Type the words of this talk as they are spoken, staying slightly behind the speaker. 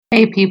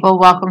Hey people,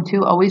 welcome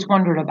to Always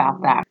Wondered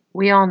About That.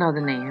 We all know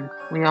the name.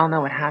 We all know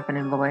what happened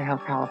in Vallejo,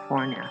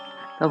 California.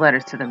 The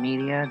letters to the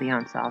media, the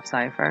unsolved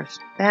ciphers.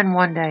 Then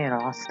one day it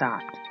all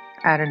stopped,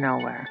 out of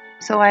nowhere.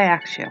 So I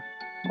ask you,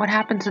 what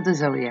happened to the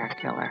Zodiac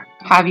killer?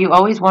 Have you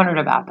always wondered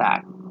about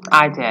that?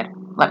 I did.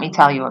 Let me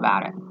tell you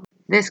about it.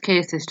 This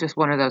case is just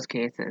one of those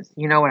cases.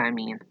 You know what I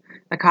mean.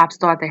 The cops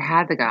thought they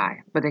had the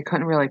guy, but they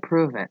couldn't really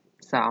prove it.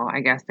 So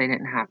I guess they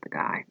didn't have the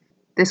guy.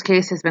 This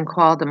case has been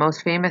called the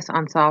most famous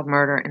unsolved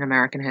murder in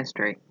American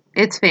history.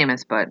 It's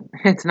famous, but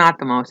it's not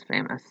the most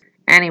famous.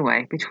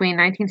 Anyway, between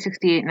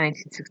 1968 and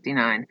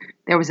 1969,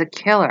 there was a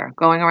killer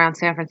going around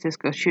San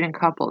Francisco shooting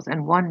couples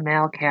and one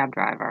male cab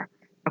driver.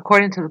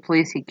 According to the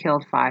police, he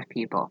killed 5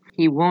 people.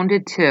 He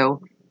wounded 2,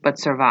 but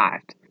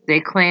survived. They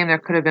claim there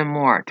could have been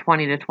more,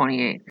 20 to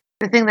 28.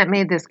 The thing that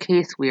made this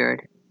case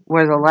weird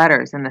were the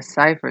letters and the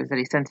ciphers that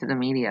he sent to the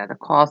media, the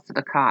calls to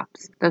the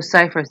cops, those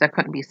ciphers that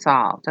couldn't be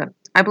solved.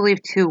 I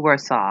believe 2 were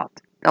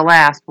solved. The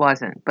last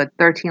wasn't, but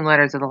 13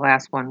 letters of the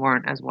last one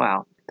weren't as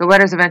well. The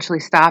letters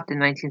eventually stopped in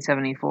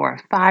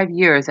 1974, 5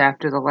 years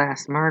after the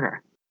last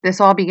murder.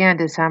 This all began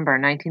December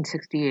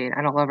 1968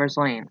 at a lover's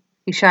lane.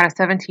 He shot a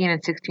 17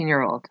 and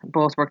 16-year-old.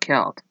 Both were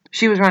killed.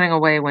 She was running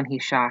away when he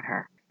shot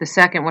her. The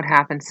second would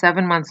happen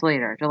 7 months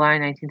later, July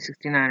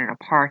 1969, in a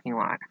parking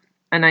lot.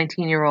 A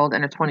 19-year-old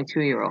and a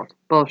 22-year-old,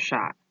 both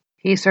shot.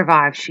 He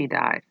survived, she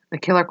died. The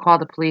killer called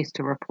the police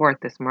to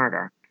report this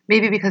murder.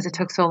 Maybe because it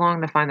took so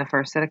long to find the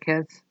first set of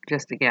kids?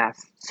 Just a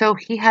guess. So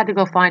he had to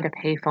go find a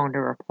payphone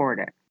to report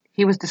it.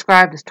 He was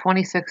described as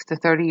 26 to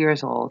 30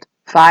 years old,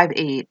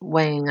 5'8",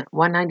 weighing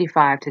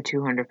 195 to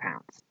 200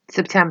 pounds.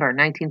 September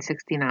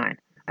 1969.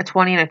 A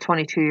 20 and a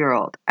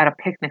 22-year-old at a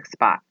picnic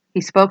spot.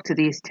 He spoke to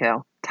these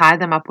 2, tied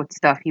them up with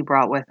stuff he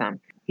brought with him.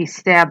 He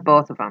stabbed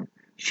both of them.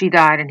 She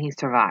died and he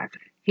survived.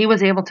 He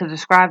was able to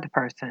describe the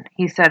person.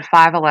 He said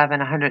 5'11",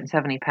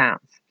 170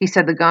 pounds. He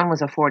said the gun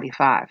was a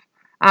 .45.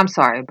 I'm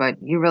sorry,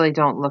 but you really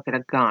don't look at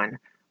a gun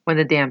when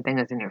the damn thing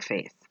is in your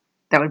face.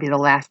 That would be the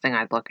last thing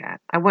I'd look at.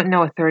 I wouldn't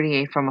know a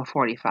 .38 from a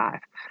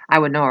 .45. I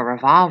would know a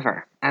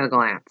revolver at a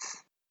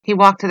glance. He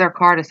walked to their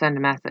car to send a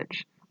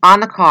message. On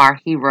the car,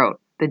 he wrote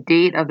the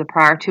date of the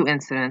prior 2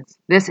 incidents,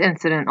 this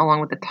incident along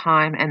with the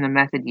time and the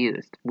method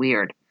used.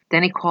 Weird.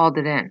 Then he called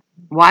it in.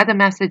 Why the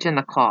message and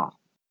the call?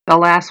 The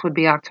last would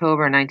be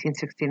October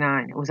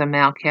 1969. It was a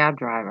male cab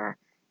driver.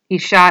 He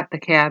shot the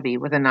cabbie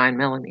with a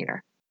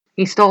 9mm.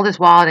 He stole his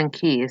wallet and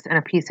keys and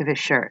a piece of his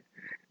shirt,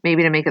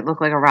 maybe to make it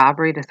look like a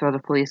robbery to throw the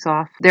police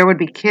off. There would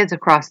be kids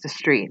across the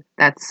street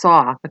that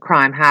saw the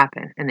crime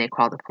happen, and they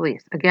called the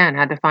police. Again,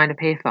 had to find a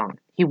payphone.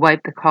 He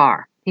wiped the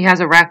car. He has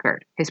a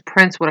record. His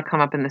prints would have come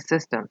up in the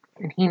system,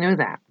 and he knew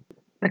that.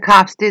 The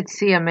cops did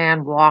see a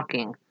man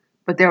walking,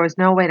 but there was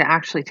no way to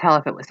actually tell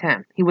if it was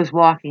him. He was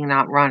walking,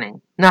 not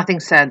running. Nothing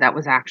said that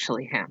was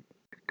actually him.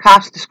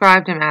 Cops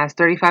described him as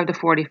 35 to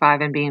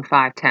 45 and being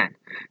 5'10".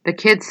 The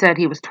kids said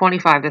he was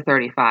 25 to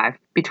 35,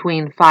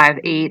 between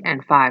 5'8"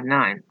 and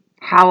 5'9".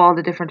 How all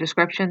the different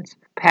descriptions?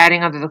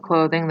 Padding under the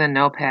clothing, then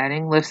no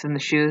padding. Lifts in the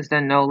shoes,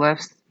 then no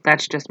lifts.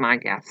 That's just my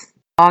guess.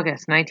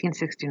 August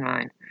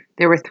 1969.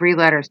 There were 3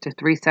 letters to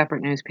 3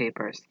 separate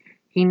newspapers.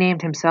 He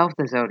named himself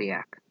the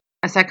Zodiac.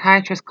 A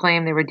psychiatrist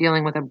claimed they were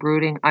dealing with a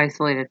brooding,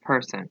 isolated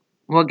person.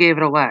 What gave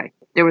it away?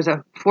 There was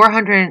a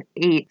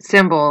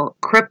 408-symbol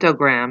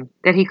cryptogram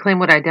that he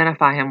claimed would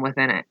identify him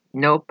within it.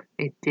 Nope,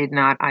 it did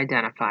not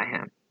identify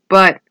him.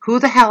 But who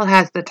the hell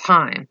has the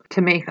time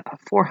to make a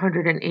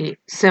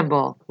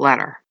 408-symbol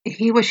letter?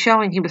 He was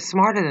showing he was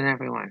smarter than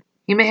everyone.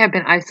 He may have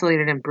been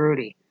isolated and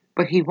broody,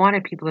 but he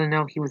wanted people to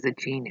know he was a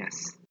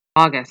genius.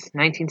 August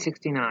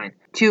 1969.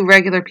 2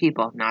 regular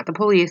people, not the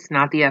police,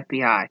 not the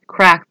FBI,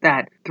 cracked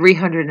that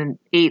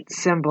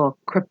 308-symbol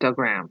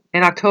cryptogram.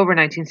 In October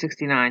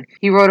 1969,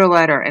 he wrote a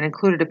letter and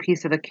included a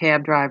piece of the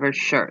cab driver's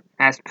shirt,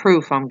 as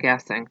proof, I'm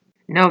guessing.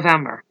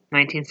 November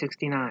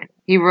 1969.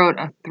 He wrote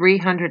a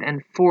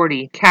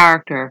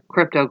 340-character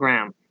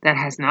cryptogram that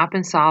has not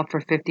been solved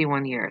for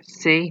 51 years.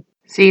 See,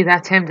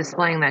 that's him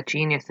displaying that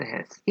genius of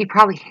his. He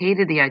probably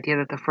hated the idea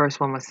that the first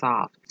one was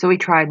solved, so he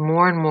tried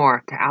more and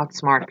more to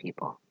outsmart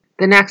people.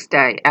 The next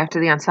day, after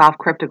the unsolved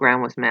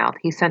cryptogram was mailed,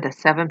 he sent a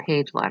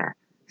 7-page letter.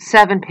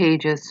 7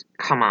 pages?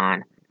 Come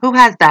on. Who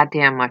has that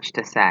damn much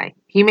to say?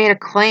 He made a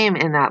claim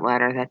in that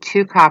letter that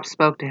 2 cops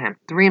spoke to him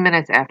 3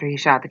 minutes after he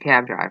shot the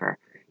cab driver.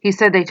 He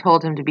said they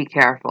told him to be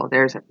careful.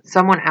 There's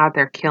someone out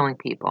there killing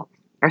people,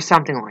 or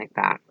something like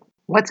that.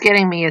 What's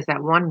getting me is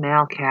that one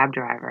male cab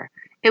driver.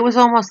 It was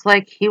almost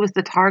like he was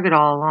the target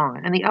all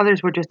along, and the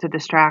others were just a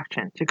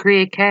distraction to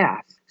create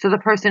chaos. So the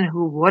person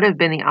who would have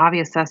been the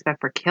obvious suspect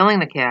for killing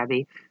the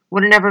cabbie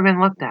would have never been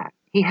looked at.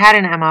 He had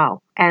an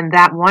M.O., and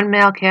that one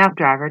male cab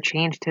driver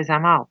changed his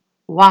M.O.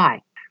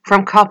 Why?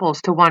 From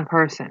couples to one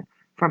person,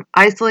 from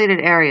isolated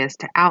areas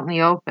to out in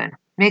the open.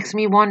 Makes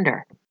me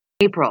wonder.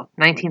 April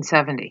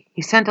 1970.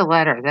 He sent a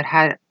letter that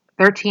had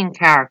 13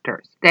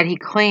 characters that he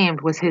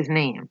claimed was his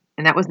name,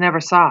 and that was never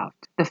solved.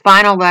 The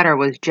final letter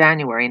was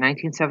January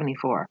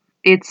 1974.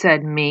 It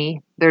said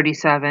me,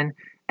 37,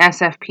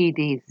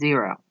 SFPD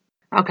 0.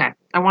 Okay,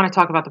 I want to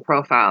talk about the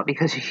profile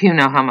because you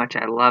know how much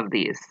I love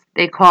these.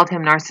 They called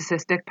him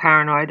narcissistic,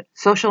 paranoid,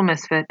 social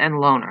misfit, and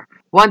loner.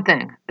 One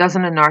thing,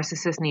 doesn't a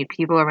narcissist need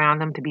people around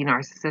them to be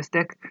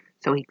narcissistic?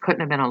 So he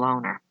couldn't have been a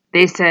loner.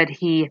 They said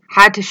he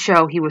had to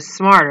show he was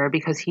smarter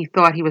because he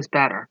thought he was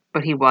better,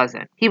 but he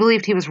wasn't. He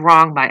believed he was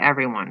wronged by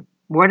everyone.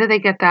 Where did they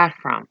get that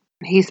from?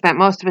 He spent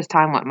most of his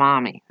time with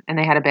mommy, and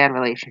they had a bad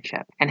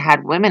relationship, and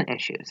had women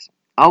issues.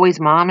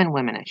 Always mom and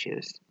women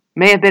issues.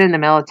 May have been in the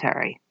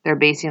military. They're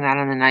basing that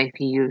on the knife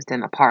he used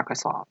in the park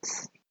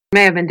assaults.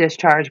 May have been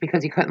discharged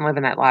because he couldn't live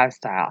in that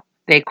lifestyle.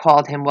 They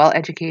called him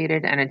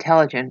well-educated and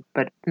intelligent,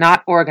 but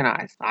not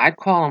organized. I'd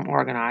call him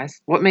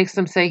organized. What makes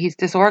them say he's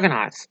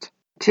disorganized?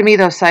 To me,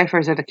 those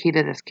ciphers are the key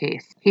to this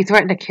case. He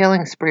threatened a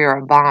killing spree or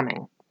a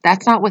bombing.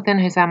 That's not within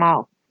his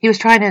MO. He was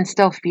trying to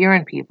instill fear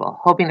in people,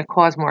 hoping to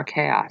cause more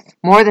chaos.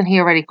 More than he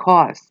already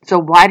caused. So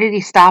why did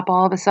he stop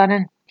all of a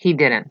sudden? He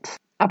didn't.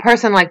 A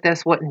person like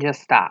this wouldn't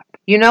just stop.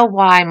 You know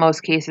why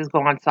most cases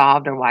go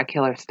unsolved or why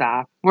killers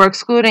stop? We're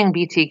excluding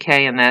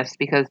BTK in this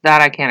because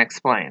that I can't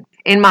explain.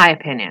 In my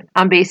opinion,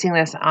 I'm basing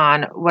this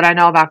on what I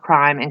know about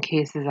crime and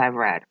cases I've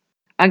read.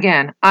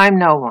 Again, I'm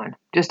no one,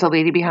 just a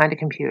lady behind a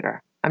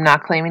computer. I'm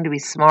not claiming to be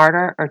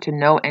smarter or to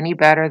know any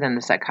better than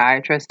the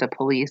psychiatrist, the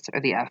police,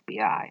 or the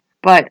FBI.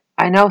 But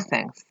I know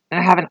things, and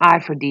I have an eye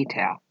for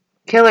detail.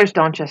 Killers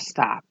don't just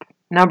stop.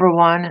 Number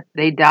one,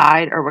 they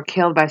died or were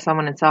killed by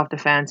someone in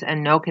self-defense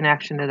and no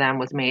connection to them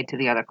was made to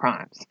the other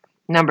crimes.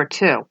 Number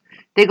two,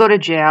 they go to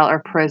jail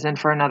or prison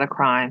for another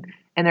crime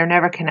and they're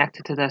never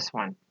connected to this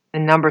one.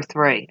 And number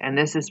three, and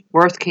this is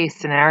worst case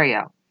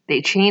scenario,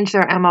 they change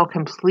their MO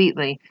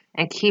completely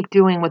and keep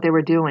doing what they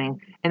were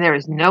doing and there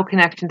is no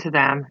connection to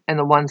them and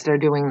the ones they're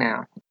doing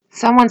now.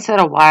 Someone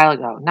said a while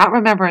ago, not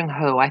remembering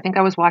who, I think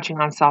I was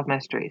watching Unsolved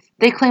Mysteries,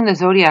 they claim the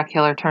Zodiac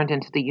killer turned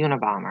into the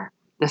Unabomber.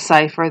 The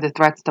cipher, the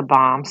threats to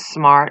bomb,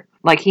 smart,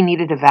 like he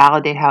needed to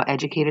validate how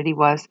educated he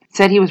was,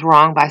 said he was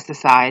wronged by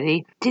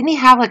society. Didn't he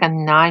have like a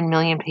 9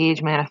 million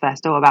page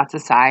manifesto about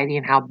society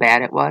and how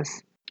bad it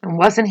was? And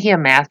wasn't he a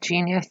math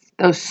genius?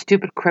 Those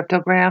stupid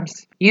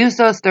cryptograms? Use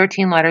those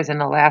 13 letters in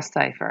the last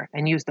cipher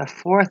and use the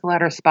fourth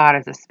letter spot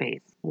as a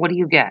space. What do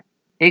you get?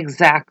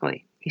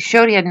 Exactly. He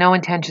showed he had no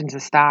intentions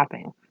of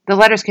stopping. The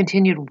letters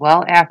continued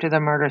well after the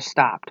murder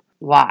stopped.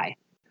 Why?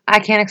 I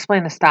can't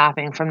explain the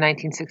stopping from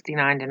 1969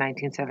 to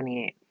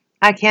 1978.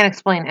 I can't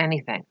explain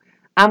anything.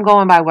 I'm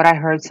going by what I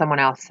heard someone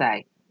else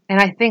say. And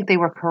I think they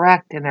were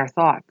correct in their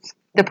thoughts.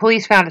 The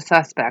police found a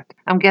suspect.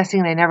 I'm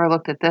guessing they never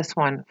looked at this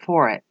one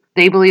for it.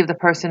 They believe the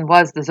person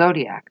was the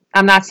Zodiac.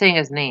 I'm not saying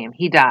his name.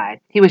 He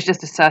died. He was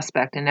just a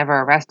suspect and never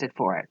arrested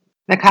for it.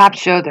 The cops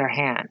showed their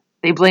hand.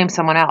 They blamed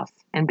someone else.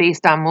 And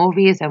based on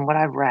movies and what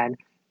I've read,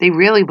 they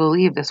really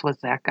believe this was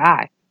that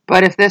guy.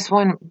 But if this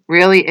one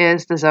really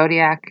is the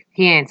Zodiac,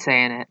 he ain't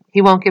saying it.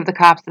 He won't give the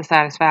cops the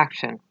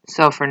satisfaction.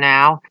 So for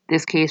now,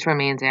 this case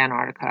remains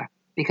Antarctica.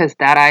 Because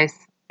that ice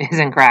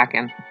isn't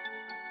cracking.